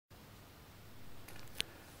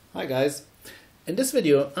Hi guys, in this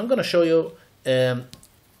video I'm going to show you a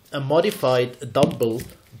modified dumbbell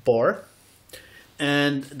bar,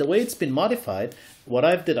 and the way it's been modified, what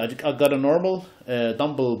I got a normal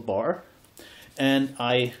dumbbell bar and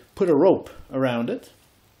I put a rope around it,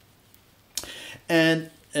 and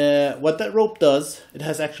what that rope does, it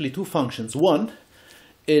has actually two functions. One,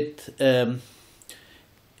 it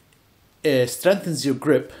strengthens your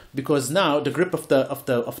grip, because now the grip of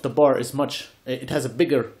the bar is it has a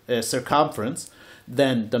bigger circumference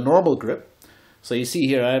than the normal grip. So you see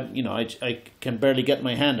here, I can barely get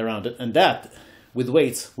my hand around it, and that with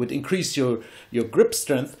weights would increase your grip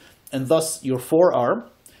strength and thus your forearm.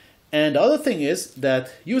 And the other thing is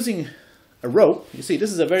that using a rope, you see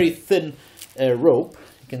this is a very thin rope,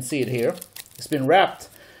 you can see it here, it's been wrapped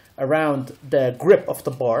around the grip of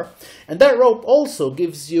the bar, and that rope also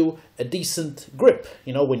gives you a decent grip,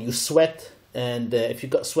 when you sweat, and if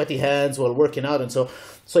you've got sweaty hands while working out, and so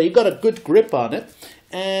you got a good grip on it,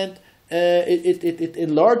 and it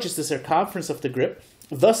enlarges the circumference of the grip,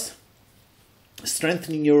 thus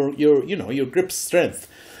strengthening your grip strength.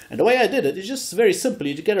 And the way I did it is just very simple.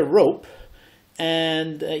 You get a rope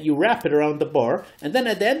and you wrap it around the bar, and then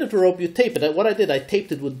at the end of the rope you tape it. What I did, I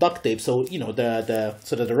taped it with duct tape, so so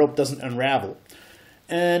that the rope doesn't unravel.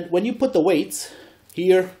 And when you put the weights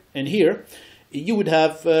here and here, you would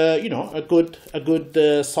have a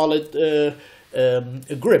good solid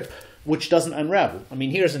grip which doesn't unravel. I mean,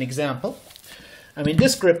 here's an example. I mean,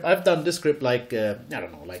 this grip, I've done this grip like I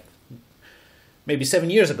don't know, like maybe 7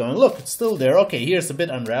 years ago, and look, it's still there. Okay, here's a bit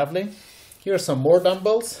unraveling. Here are some more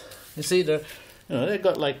dumbbells. You see, they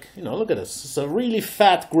got like, look at this. It's a really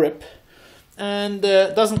fat grip, and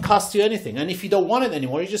doesn't cost you anything. And if you don't want it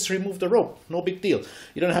anymore, you just remove the rope. No big deal.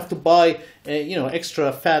 You don't have to buy,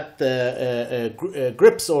 extra fat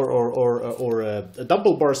grips or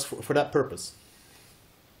dumbbell bars for that purpose.